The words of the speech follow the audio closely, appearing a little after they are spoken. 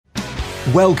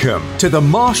Welcome to the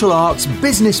Martial Arts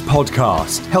Business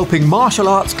Podcast, helping martial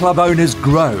arts club owners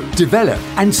grow, develop,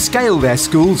 and scale their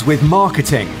schools with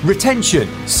marketing, retention,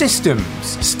 systems,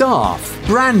 staff,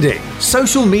 branding,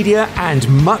 social media, and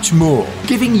much more,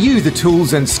 giving you the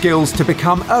tools and skills to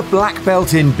become a black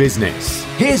belt in business.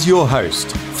 Here's your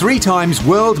host, 3 times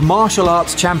world martial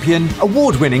arts champion,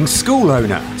 award-winning school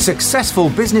owner, successful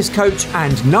business coach,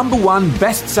 and #1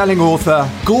 best-selling author,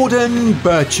 Gordon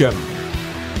Bircham.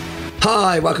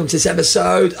 Hi, welcome to this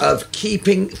episode of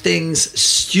Keeping Things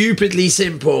Stupidly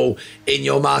Simple in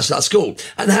Your Martial Arts School,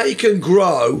 and how you can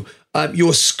grow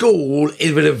your school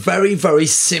with a very, very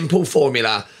simple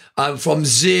formula from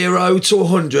 0 to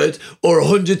 100 or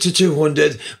 100 to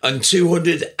 200 and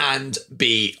 200 and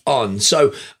beyond.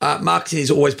 So marketing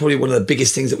is always probably one of the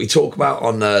biggest things that we talk about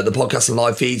on the podcast and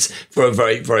live feeds for a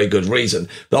very, very good reason.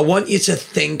 But I want you to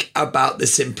think about the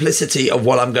simplicity of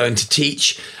what I'm going to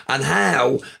teach and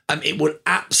how it would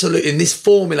absolutely, and this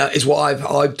formula is what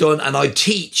I've done, and I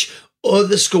teach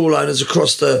other school owners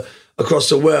across the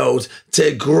world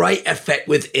to great effect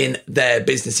within their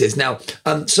businesses. Now,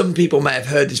 some people may have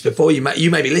heard this before. You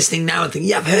may be listening now and thinking,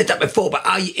 yeah, I've heard that before, but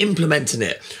are you implementing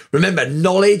it? Remember,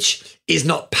 knowledge is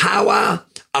not power.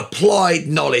 Applied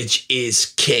knowledge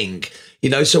is king.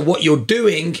 So what you're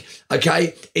doing,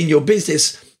 okay, in your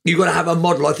business, you've got to have a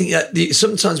model. I think that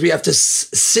sometimes we have to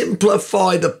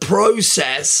simplify the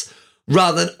process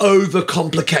rather than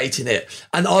overcomplicating it.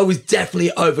 And I was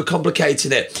definitely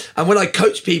overcomplicating it. And when I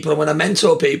coach people and when I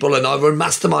mentor people and I run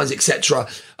masterminds, etc.,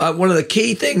 one of the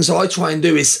key things I try and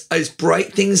do is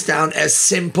break things down as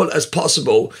simple as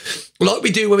possible. Like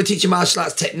we do when we're teaching martial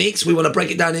arts techniques, we want to break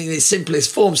it down in its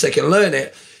simplest form so they can learn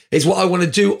it, is what I want to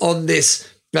do on this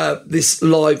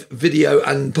live video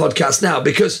and podcast now,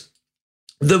 because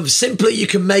the simpler you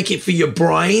can make it for your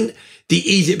brain, the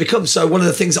easier it becomes. So one of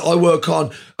the things that I work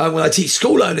on when I teach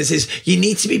school owners is you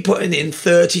need to be putting in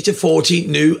 30 to 40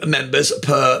 new members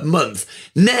per month.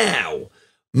 Now,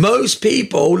 most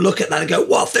people look at that and go,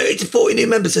 well, 30 to 40 new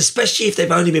members, especially if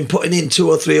they've only been putting in 2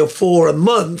 or 3 or 4 a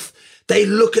month. They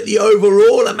look at the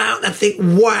overall amount and think,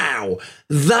 wow,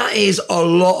 that is a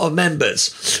lot of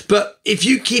members. But if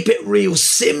you keep it real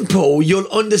simple, you'll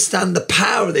understand the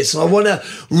power of this. And I want to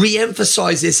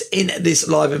re-emphasize this in this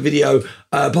live and video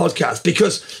podcast,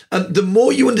 because the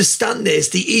more you understand this,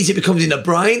 the easier it becomes in the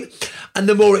brain, and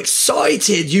the more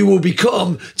excited you will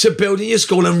become to building your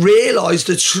school and realize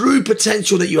the true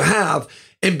potential that you have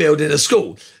in building a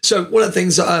school. So one of the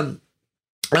things that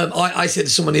I said to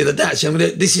someone the other day,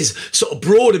 actually, this is sort of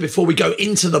broader before we go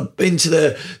into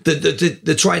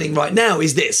the training right now,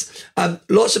 is this.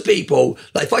 Lots of people,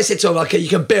 like if I said to them, okay, you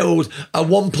can build a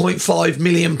 £1.5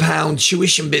 million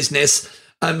tuition business,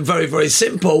 very, very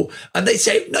simple. And they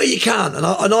say, no, you can't. And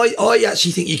I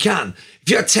actually think you can. If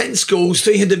you had 10 schools,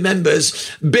 300 members,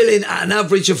 billing at an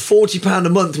average of £40 a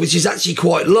month, which is actually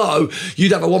quite low,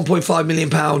 you'd have a £1.5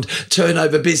 million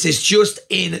turnover business just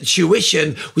in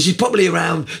tuition, which is probably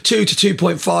around £2 to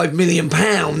 £2.5 million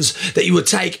that you would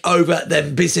take over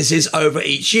them businesses over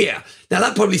each year. Now,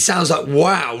 that probably sounds like,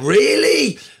 wow,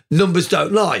 really? Numbers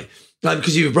don't lie.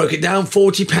 Because you've broke it down,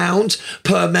 £40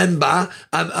 per member,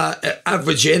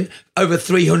 averaging over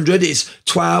 300 is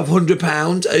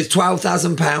 £1,200, is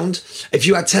 £12,000. If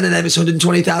you had 10 of them, it's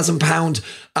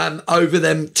 £120,000 over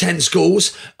them 10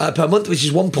 schools per month, which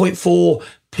is 1.4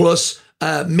 plus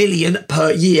million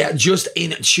per year just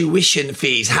in tuition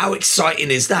fees. How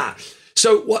exciting is that?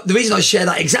 So the reason I share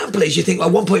that example is you think, well,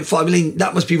 1.5 million,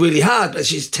 that must be really hard, but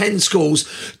she's 10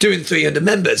 schools doing 300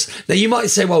 members. Now you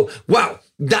might say, well, wow,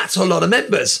 that's a lot of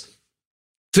members.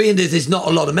 300 is not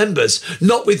a lot of members,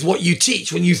 not with what you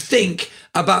teach when you think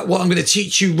about what I'm going to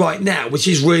teach you right now, which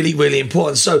is really, really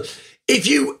important. So if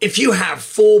you have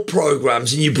 4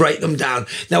 programs and you break them down,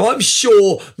 now I'm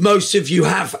sure most of you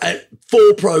have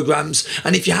 4 programs,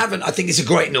 and if you haven't, I think it's a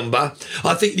great number.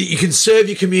 I think that you can serve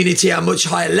your community at a much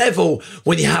higher level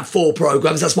when you have 4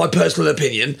 programs. That's my personal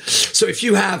opinion. So if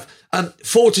you have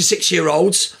 4 to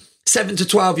 6-year-olds, 7 to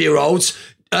 12-year-olds,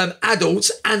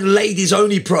 adults and ladies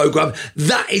only program,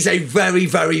 that is a very,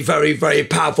 very, very, very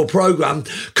powerful program,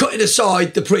 cutting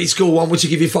aside the preschool one, which will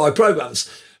give you 5 programs.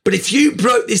 But if you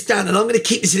broke this down, and I'm going to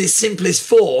keep this in its simplest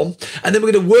form, and then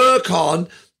we're going to work on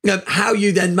how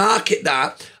you then market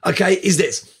that, okay, is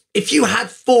this. If you had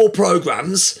 4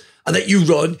 programs and that you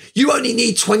run, you only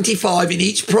need 25 in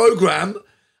each program,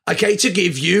 okay, to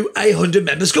give you a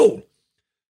 100-member school.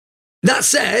 That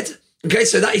said, okay,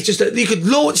 so that is just, you could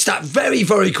launch that very,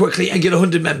 very quickly and get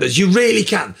 100 members. You really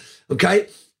can, okay?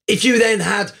 If you then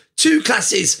had 2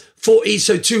 classes for each,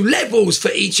 so 2 levels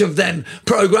for each of them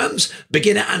programs,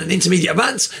 beginner and an intermediate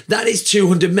advanced, that is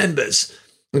 200 members.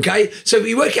 Okay, so if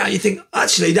you work out, you think,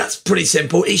 actually, that's pretty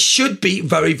simple. It should be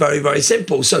very, very, very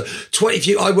simple. So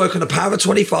I work on a power of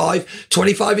 25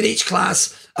 in each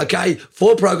class, okay,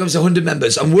 4 programs, 100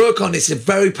 members, and work on this, a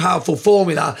very powerful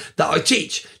formula that I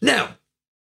teach. Now,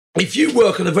 if you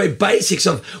work on the very basics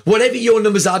of whatever your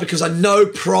numbers are, because I know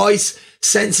price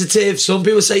sensitive, some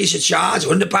people say you should charge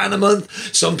 £100 a month.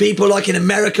 Some people, like in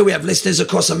America, we have listeners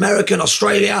across America and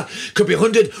Australia, could be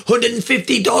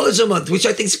 $150 a month, which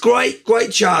I think is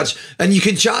great charge. And you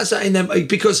can charge that in them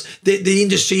because the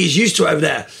industry is used to it over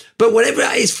there. But whatever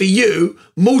that is for you,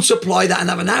 multiply that and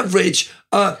have an average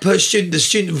per student, the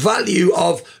student value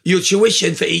of your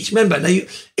tuition for each member. Now, in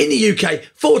the UK,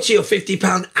 £40 or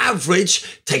 £50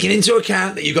 average, taking into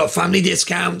account that you've got family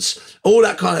discounts, all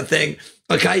that kind of thing,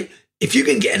 okay? If you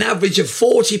can get an average of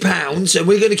 £40, and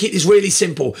we're going to keep this really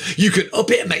simple, you can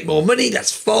up it and make more money,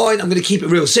 that's fine. I'm going to keep it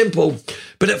real simple.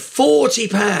 But at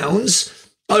 £40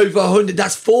 over 100,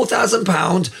 that's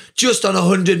 £4,000 just on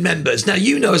 100 members. Now,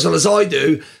 you know as well as I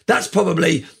do, that's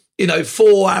probably,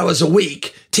 4 hours a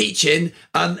week teaching,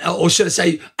 or should I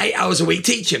say 8 hours a week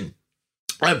teaching.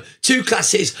 2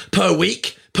 classes per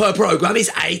week, per program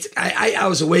is 8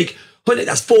 hours a week.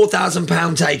 That's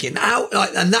 £4,000 taken out,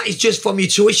 and that is just from your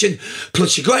tuition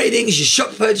plus your gradings, your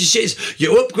shop purchases,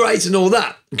 your upgrades, and all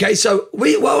that. Okay, so what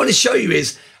I want to show you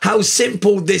is how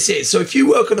simple this is. So if you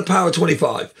work on the Power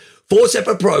 25, 4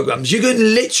 separate programs, you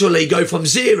can literally go from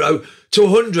 0 to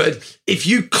 100 if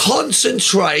you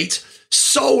concentrate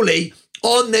solely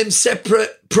on them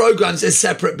separate programs as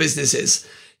separate businesses.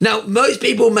 Now, most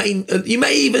people you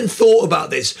may even thought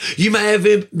about this. You may have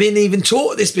been even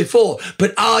taught this before,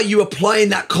 but are you applying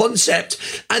that concept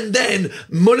and then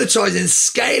monetizing,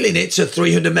 scaling it to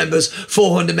 300 members,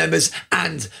 400 members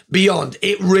and beyond?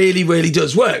 It really, really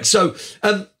does work. So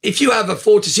if you have a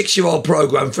 4 to 6 year old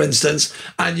program, for instance,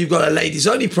 and you've got a ladies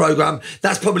only program,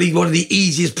 that's probably one of the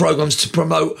easiest programs to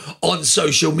promote on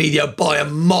social media by a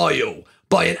mile,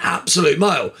 by an absolute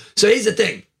mile. So here's the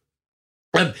thing.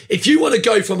 If you want to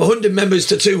go from 100 members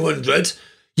to 200,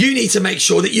 you need to make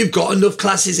sure that you've got enough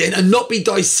classes in and not be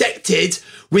dissected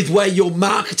with where you're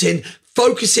marketing,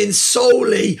 focusing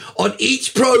solely on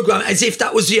each program as if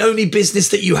that was the only business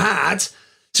that you had.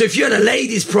 So if you had a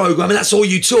ladies program and that's all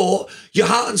you taught, your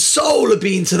heart and soul would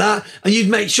be into that, and you'd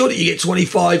make sure that you get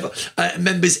 25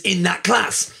 members in that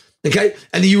class. Okay,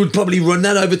 and you would probably run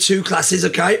that over 2 classes.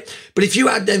 Okay, but if you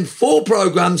had then 4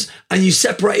 programs and you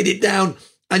separated it down,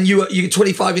 and you get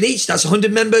 25 in each, that's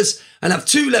 100 members, and have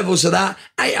 2 levels of that,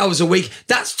 8 hours a week,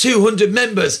 that's 200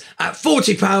 members. At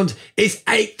 £40, it's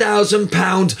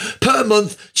 £8,000 per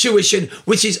month tuition,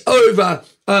 which is over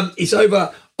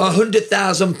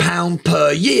 £100,000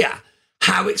 per year.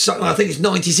 How exciting! I think it's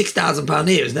 £96,000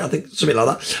 a year, isn't it? I think something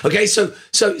like that. Okay, so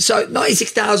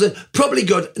 96,000, probably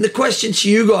good. And the question to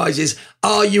you guys is,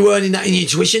 are you earning that in your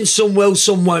tuition? Some will,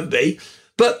 some won't be,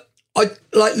 but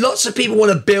lots of people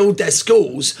want to build their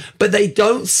schools, but they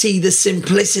don't see the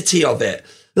simplicity of it.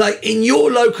 Like in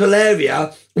your local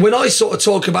area, when I sort of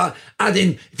talk about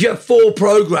adding, if you have 4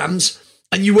 programs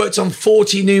and you worked on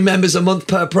 40 new members a month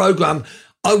per program,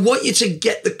 I want you to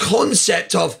get the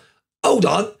concept of, hold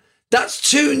on, that's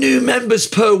 2 new members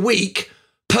per week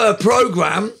per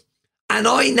program. And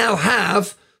I now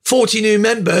have 40 new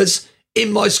members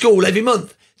in my school every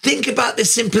month. Think about the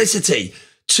simplicity.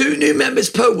 2 new members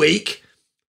per week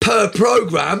per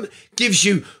program gives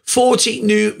you 40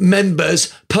 new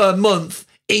members per month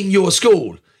in your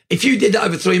school. If you did that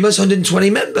over 3 months, 120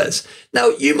 members. Now,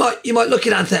 you might look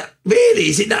at that and think, really,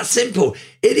 is it that simple?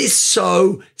 It is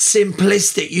so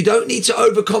simplistic. You don't need to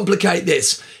overcomplicate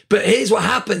this. But here's what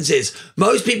happens is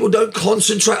most people don't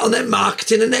concentrate on their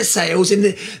marketing and their sales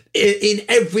in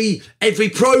every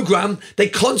program. They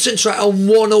concentrate on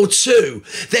 1 or 2.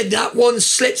 Then that one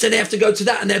slips and they have to go to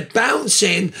that, and they're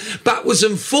bouncing backwards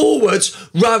and forwards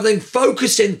rather than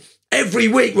focusing every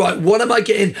week. Right, what am I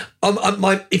getting?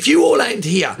 If you all aimed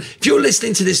here, if you're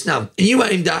listening to this now and you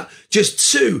aimed at just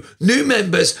 2 new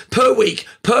members per week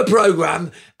per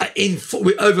program,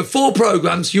 over 4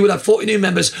 programs, you will have 40 new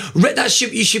members.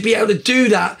 You should be able to do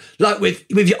that like with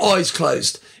your eyes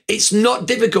closed. It's not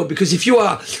difficult, because if you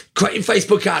are creating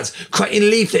Facebook ads, creating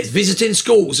leaflets, visiting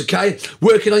schools, okay,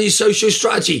 working on your social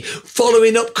strategy,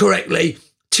 following up correctly,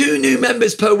 2 new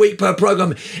members per week per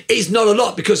program is not a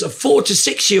lot, because a 4 to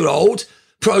 6 year old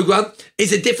program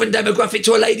is a different demographic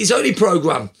to a ladies only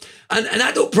program. And an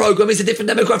adult program is a different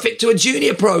demographic to a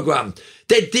junior program.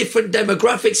 They're different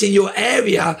demographics in your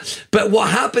area. But what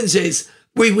happens is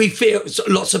we fear,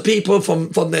 lots of people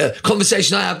from the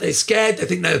conversation I have, they're scared. They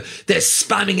think they're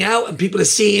spamming out, and people are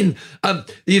seeing,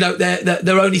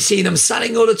 they're only seeing them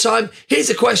selling all the time. Here's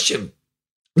a question.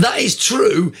 That is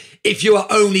true if you are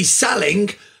only selling.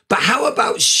 But how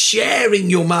about sharing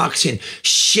your marketing,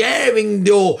 sharing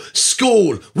your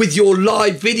school with your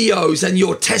live videos and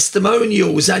your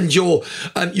testimonials and your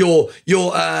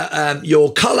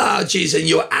collages and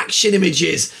your action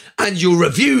images and your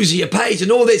reviews of your page and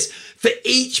all this? For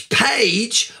each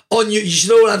page on you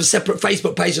should all have a separate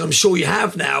Facebook page, and I'm sure you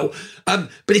have now. But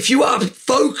if you are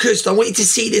focused, I want you to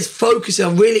see this focus. And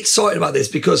I'm really excited about this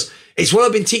because it's what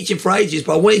I've been teaching for ages,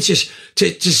 but I wanted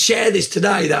to share this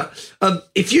today, that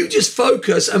if you just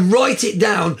focus and write it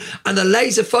down and are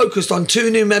laser focused on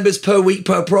 2 new members per week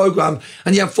per program,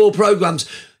 and you have 4 programs,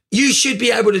 you should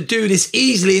be able to do this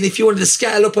easily. And if you wanted to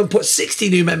scale up and put 60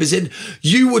 new members in,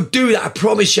 you would do that. I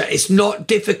promise you, it's not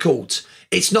difficult.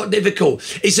 It's not difficult.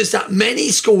 It's just that many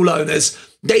school owners,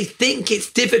 they think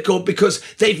it's difficult because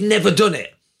they've never done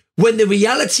it. When the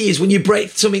reality is, when you break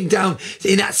something down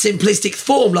in that simplistic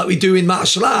form like we do in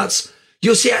martial arts,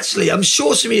 you'll see, actually, I'm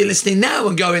sure some of you are listening now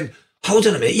and going, hold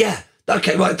on a minute, yeah,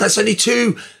 okay, right, that's only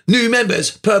 2 new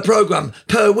members per program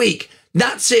per week.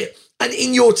 That's it. And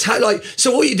in your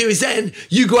so all you do is then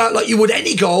you go out like you would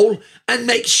any goal and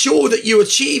make sure that you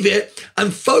achieve it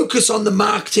and focus on the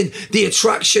marketing, the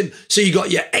attraction. So you got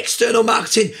your external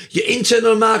marketing, your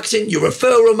internal marketing, your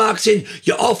referral marketing,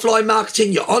 your offline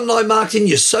marketing, your online marketing,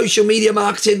 your social media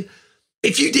marketing.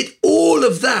 If you did all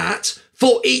of that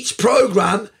for each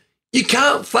program, you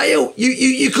can't fail.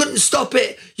 You couldn't stop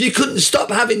it. You couldn't stop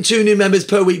having 2 new members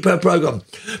per week per program.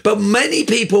 But many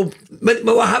people,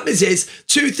 what happens is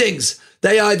 2 things.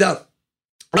 They either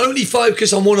only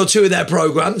focus on 1 or 2 of their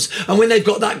programs, and when they've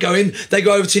got that going, they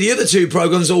go over to the other 2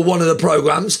 programs or 1 of the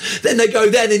programs. Then they go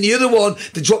then in the other one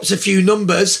that drops a few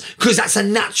numbers, because that's a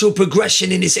natural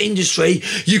progression in this industry.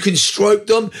 You can stroke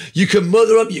them, you can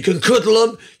mother them, you can cuddle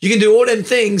them, you can do all them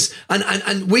things,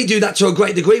 and we do that to a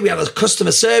great degree. We have a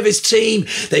customer service team.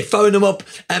 They phone them up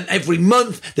every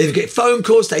month. They get phone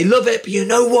calls. They love it. But you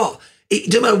know what? It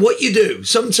doesn't matter what you do.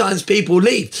 Sometimes people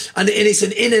leave, and it's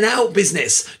an in and out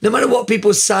business. No matter what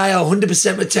people say,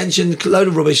 100% retention, load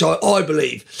of rubbish, I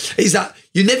believe, is that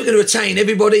you're never going to retain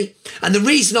everybody. And the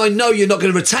reason I know you're not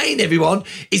going to retain everyone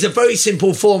is a very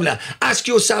simple formula. Ask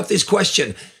yourself this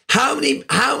question. How many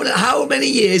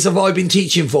years have I been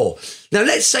teaching for? Now,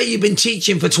 let's say you've been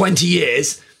teaching for 20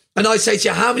 years. And I say to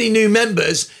you, how many new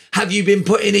members have you been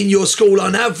putting in your school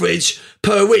on average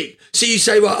per week? So you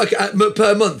say, well, okay,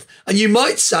 per month. And you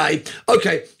might say,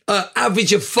 okay,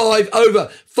 average of 5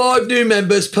 new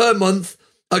members per month,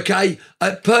 okay,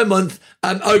 per month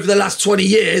over the last 20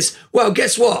 years. Well,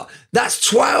 guess what?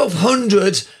 That's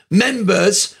 1,200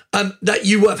 members that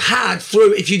you have had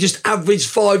through, if you just average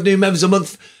 5 new members a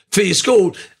month for your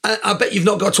school. I bet you've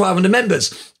not got 1,200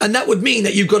 members. And that would mean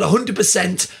that you've got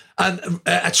 100%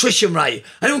 attrition rate.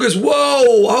 And everyone goes,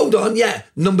 whoa, hold on. Yeah,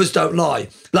 numbers don't lie.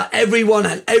 Like everyone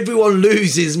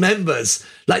loses members.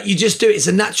 Like you just do it. It's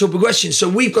a natural progression. So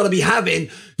we've got to be having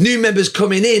new members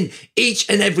coming in each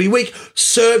and every week.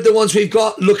 Serve the ones we've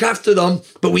got, look after them.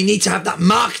 But we need to have that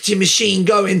marketing machine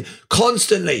going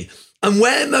constantly. And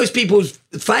where most people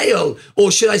fail,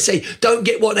 or should I say, don't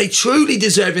get what they truly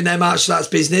deserve in their martial arts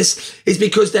business, is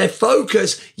because their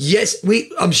focus,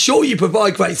 I'm sure you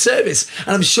provide great service,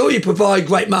 and I'm sure you provide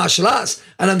great martial arts,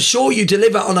 and I'm sure you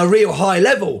deliver on a real high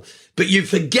level, but you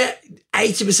forget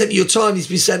 80% of your time needs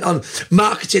to be spent on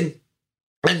marketing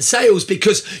and sales,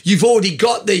 because you've already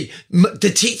got the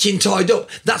teaching tied up.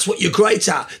 That's what you're great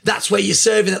at. That's where you're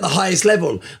serving at the highest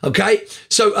level. Okay.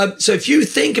 So if you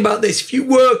think about this, if you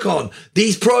work on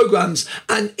these programs,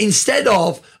 and instead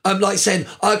of, like saying,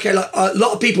 okay, like a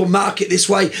lot of people market this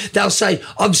way, they'll say,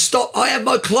 I have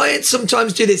my clients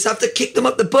sometimes do this. I have to kick them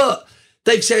up the butt.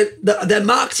 They've said that they're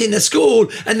marketing their school,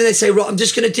 and then they say, right, I'm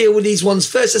just going to deal with these ones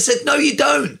first. I said, no, you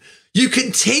don't. You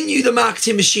continue the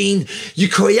marketing machine, you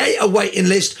create a waiting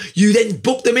list, you then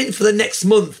book them in for the next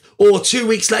month or 2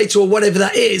 weeks later or whatever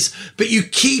that is, but you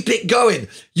keep it going.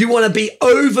 You want to be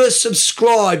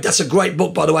oversubscribed. That's a great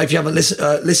book, by the way, if you haven't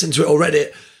listened to it already,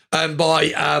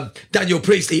 by Daniel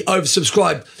Priestley,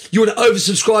 Oversubscribe. You want to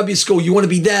oversubscribe your school. You want to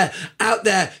be there, out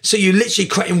there. So you're literally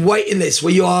creating waiting lists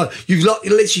where you've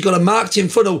literally got a marketing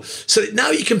funnel so that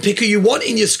now you can pick who you want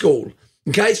in your school.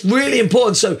 Okay, it's really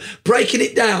important. So breaking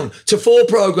it down to 4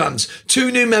 programs, 2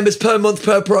 new members per month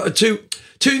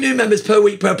two new members per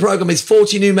week per program is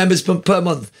 40 new members per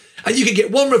month. And you can get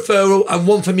 1 referral and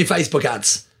 1 from your Facebook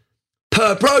ads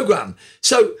per program.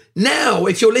 So now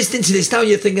if you're listening to this now,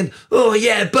 you're thinking, oh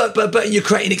yeah, but you're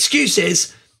creating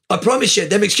excuses. I promise you,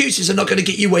 them excuses are not going to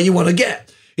get you where you want to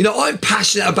get. I'm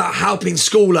passionate about helping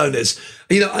school owners,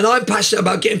 and I'm passionate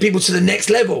about getting people to the next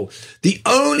level. The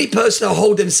only person that'll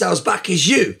hold themselves back is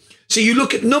you. So you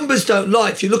look at numbers don't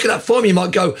lie. If you look at that formula, you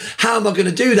might go, how am I going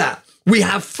to do that? We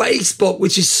have Facebook,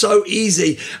 which is so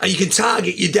easy, and you can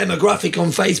target your demographic on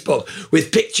Facebook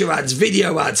with picture ads,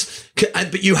 video ads,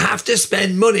 but you have to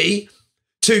spend money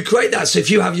to create that. So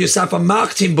if you have yourself a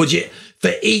marketing budget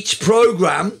for each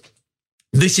program,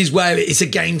 this is where it's a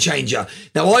game changer.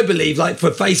 Now, I believe, like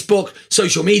for Facebook,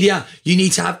 social media, you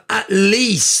need to have at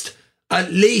least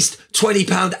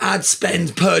 £20 ad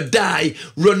spend per day,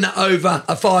 run that over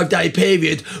a 5-day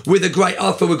period with a great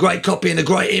offer, with great copy and a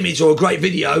great image or a great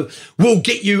video will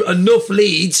get you enough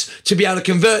leads to be able to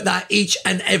convert that each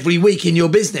and every week in your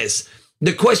business.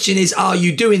 The question is, are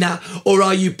you doing that or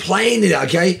are you playing it?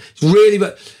 Okay. Really,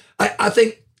 but I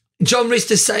think John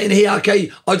Rister's saying here,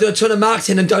 okay, I do a ton of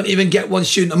marketing and don't even get one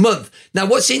student a month. Now,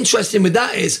 what's interesting with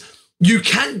that is you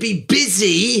can be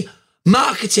busy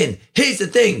marketing. Here's the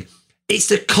thing. It's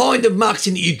the kind of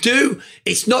marketing that you do.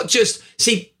 It's not just,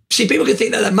 see, people can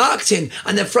think that they're marketing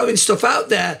and they're throwing stuff out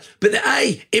there, but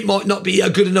it might not be a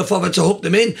good enough offer to hook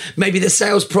them in. Maybe the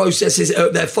sales processes,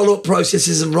 their follow-up process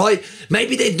isn't right.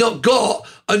 Maybe they've not got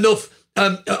enough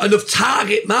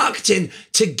target marketing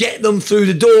to get them through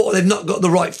the door, or they've not got the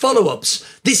right follow-ups.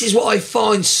 This is what I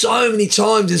find so many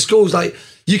times in schools. Like,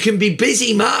 you can be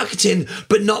busy marketing,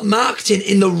 but not marketing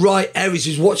in the right areas,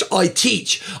 is what I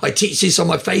teach. I teach this on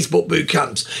my Facebook boot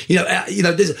camps.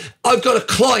 I've got a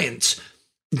client.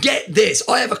 Get this.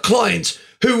 I have a client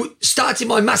who started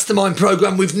my mastermind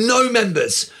program with no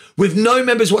members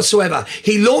whatsoever.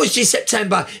 He launched in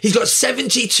September. He's got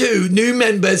 72 new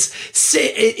members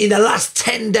in the last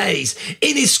 10 days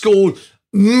in his school,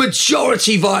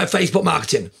 majority via Facebook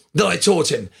marketing that I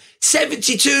taught him.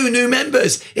 72 new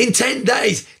members in 10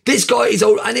 days. This guy is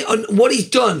old, and what he's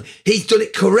done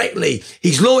it correctly.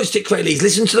 He's launched it correctly. He's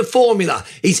listened to the formula.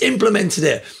 He's implemented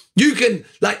it. You can,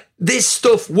 this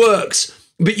stuff works.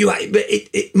 But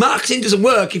marketing doesn't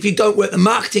work if you don't work the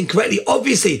marketing correctly.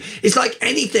 Obviously, it's like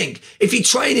anything. If you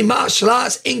train in martial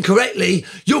arts incorrectly,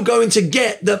 you're going to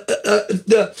get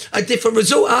a different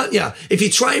result, aren't you? If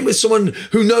you train with someone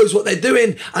who knows what they're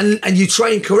doing and you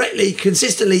train correctly,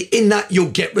 consistently in that, you'll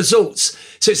get results.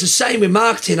 So it's the same with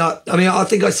marketing. I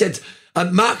think I said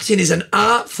marketing is an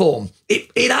art form.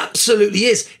 It absolutely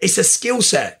is. It's a skill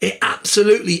set. It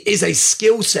absolutely is a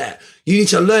skill set. You need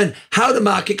to learn how to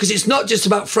market, because it's not just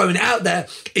about throwing it out there.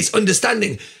 It's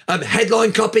understanding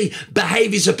headline copy,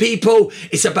 behaviors of people.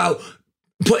 It's about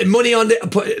putting money on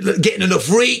it, getting enough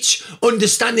reach,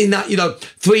 understanding that,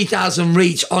 3,000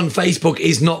 reach on Facebook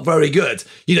is not very good.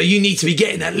 You need to be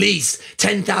getting at least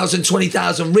 10,000,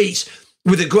 20,000 reach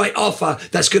with a great offer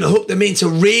that's going to hook them in to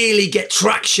really get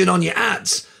traction on your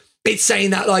ads. It's saying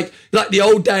that like the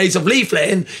old days of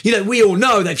leafleting, we all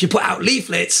know that if you put out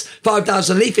leaflets,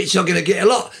 5,000 leaflets, you're not going to get a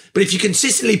lot. But if you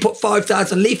consistently put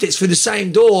 5,000 leaflets through the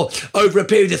same door over a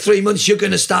period of 3 months, you're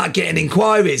going to start getting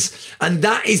inquiries. And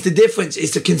that is the difference.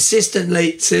 It's the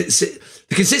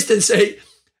consistency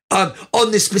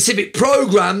on the specific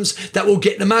programs that will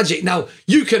get the magic. Now,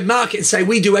 you can market and say,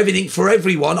 we do everything for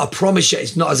everyone. I promise you,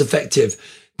 it's not as effective.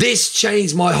 This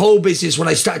changed my whole business when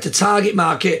I started to target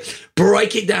market,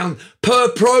 break it down per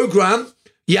program.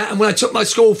 Yeah. And when I took my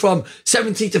school from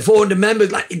 70 to 400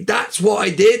 members, that's what I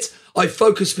did. I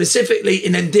focused specifically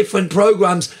in them different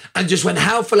programs and just went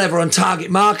hell for leather on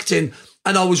target marketing.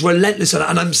 And I was relentless on it.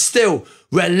 And I'm still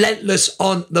relentless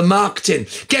on the marketing.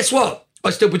 Guess what?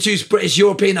 I still produce British,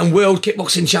 European and world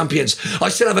kickboxing champions. I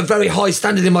still have a very high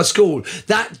standard in my school.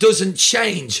 That doesn't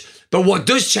change. But what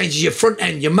does change is your front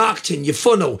end, your marketing, your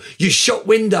funnel, your shop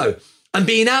window, and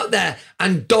being out there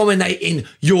and dominating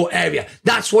your area.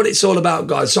 That's what it's all about,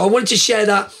 guys. So I wanted to share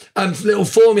that little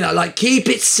formula. Keep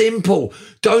it simple.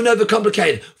 Don't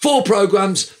overcomplicate it. 4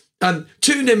 programs,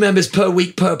 2 new members per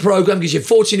week per program gives you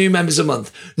 40 new members a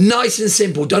month. Nice and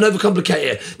simple. Don't overcomplicate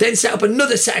it. Then set up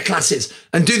another set of classes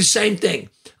and do the same thing.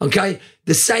 Okay?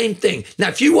 The same thing. Now,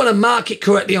 if you want to market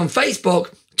correctly on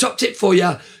Facebook, top tip for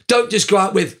you, don't just go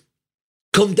out with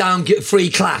come down, get a free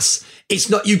class. It's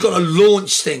not, you've got to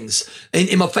launch things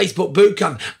in my Facebook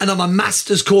bootcamp. And on my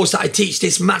master's course that I teach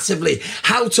this massively,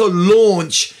 how to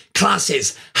launch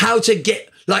classes, how to get,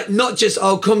 not just,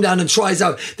 come down and try us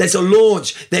out. There's a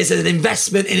launch, there's an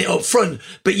investment in it up front,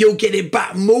 but you'll get it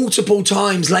back multiple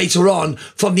times later on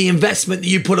from the investment that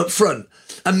you put up front.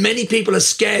 And many people are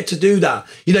scared to do that.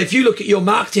 If you look at your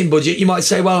marketing budget, you might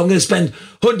say, well, I'm going to spend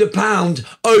 £100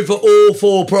 over all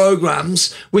 4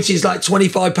 programs, which is like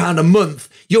 £25 a month.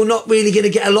 you're not really going to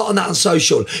get a lot on that on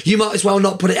social. You might as well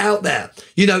not put it out there.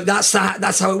 That's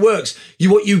how it works.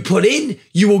 What you put in,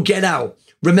 you will get out.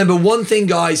 Remember one thing,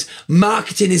 guys,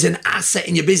 marketing is an asset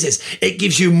in your business. It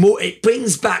gives you more, it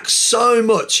brings back so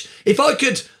much. If I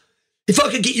could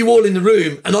get you all in the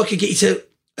room and I could get you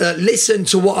to listen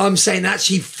to what I'm saying,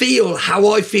 actually feel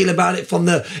how I feel about it from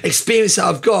the experience that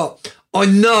I've got, I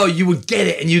know you would get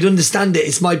it and you'd understand it.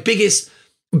 It's my biggest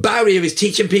barrier is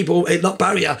teaching people, not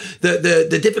barrier,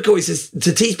 the difficulty is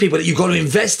to teach people that you've got to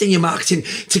invest in your marketing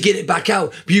to get it back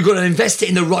out, but you've got to invest it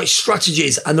in the right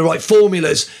strategies and the right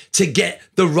formulas to get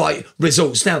the right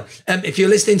results. Now, if you're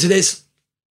listening to this,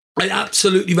 I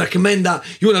absolutely recommend that.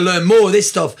 You want to learn more of this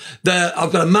stuff.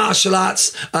 I've got a martial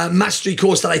arts mastery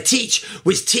course that I teach,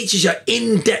 which teaches you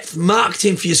in-depth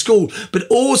marketing for your school, but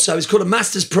also it's called a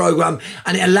master's program,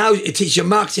 and it teaches you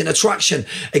marketing, attraction,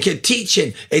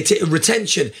 teaching,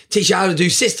 retention, teach you how to do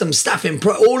systems, staffing,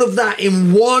 all of that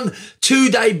in one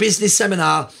 2-day business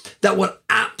seminar that will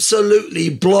absolutely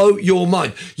blow your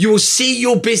mind. You will see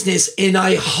your business in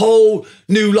a whole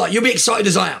new light. You'll be excited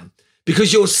as I am,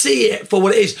 because you'll see it for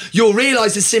what it is. You'll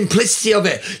realize the simplicity of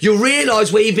it. You'll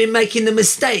realize where you've been making the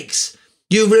mistakes.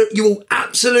 You will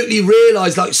absolutely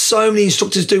realize, like so many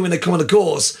instructors do when they come on the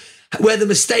course, where the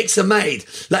mistakes are made.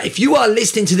 Like if you are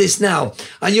listening to this now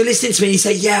and you're listening to me and you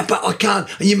say, yeah, but I can't.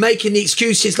 And you're making the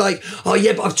excuses like, oh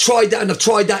yeah, but I've tried that and I've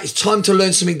tried that. It's time to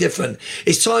learn something different.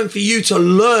 It's time for you to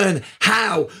learn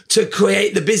how to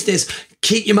create the business.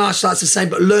 Keep your martial arts the same,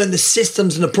 but learn the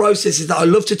systems and the processes that I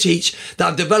love to teach, that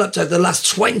I've developed over the last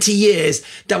 20 years,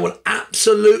 that will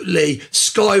absolutely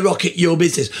skyrocket your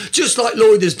business. Just like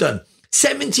Lloyd has done.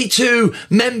 72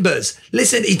 members.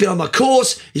 Listen, he's been on my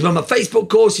course, he's been on my Facebook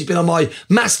course, he's been on my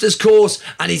master's course,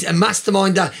 and he's a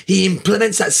masterminder. He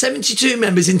implements that 72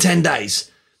 members in 10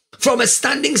 days. From a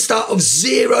standing start of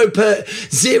zero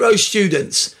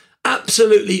students.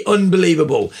 Absolutely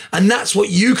unbelievable. And that's what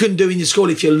you can do in your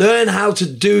school if you learn how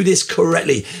to do this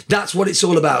correctly. That's what it's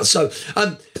all about. So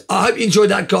I hope you enjoyed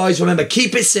that, guys. Remember,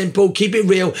 keep it simple, keep it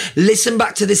real. Listen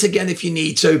back to this again if you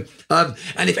need to.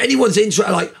 And if anyone's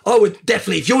interested, I would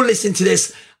definitely, if you're listening to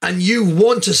this and you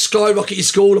want to skyrocket your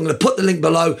school, I'm going to put the link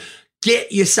below.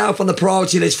 Get yourself on the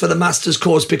priority list for the master's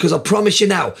course, because I promise you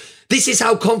now, this is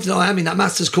how confident I am in that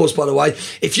master's course, by the way.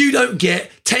 If you don't get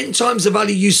 10 times the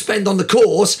value you spend on the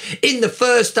course in the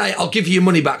first day, I'll give you your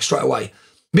money back straight away,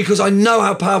 because I know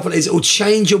how powerful it is. It will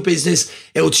change your business.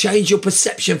 It will change your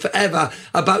perception forever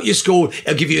about your school.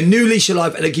 It'll give you a new leash of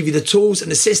life, and it'll give you the tools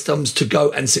and the systems to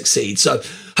go and succeed. So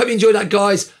hope you enjoyed that,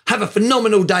 guys. Have a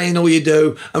phenomenal day in all you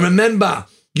do. And remember,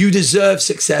 you deserve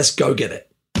success. Go get it.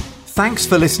 Thanks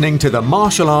for listening to the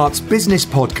Martial Arts Business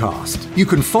Podcast. You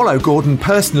can follow Gordon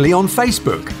personally on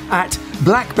Facebook at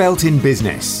Black Belt in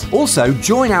Business. Also,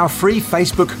 join our free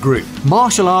Facebook group,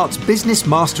 Martial Arts Business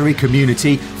Mastery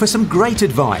Community, for some great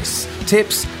advice,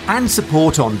 tips, and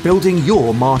support on building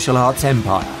your martial arts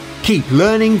empire. Keep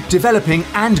learning, developing,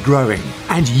 and growing,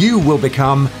 and you will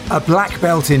become a Black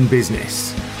Belt in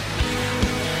Business.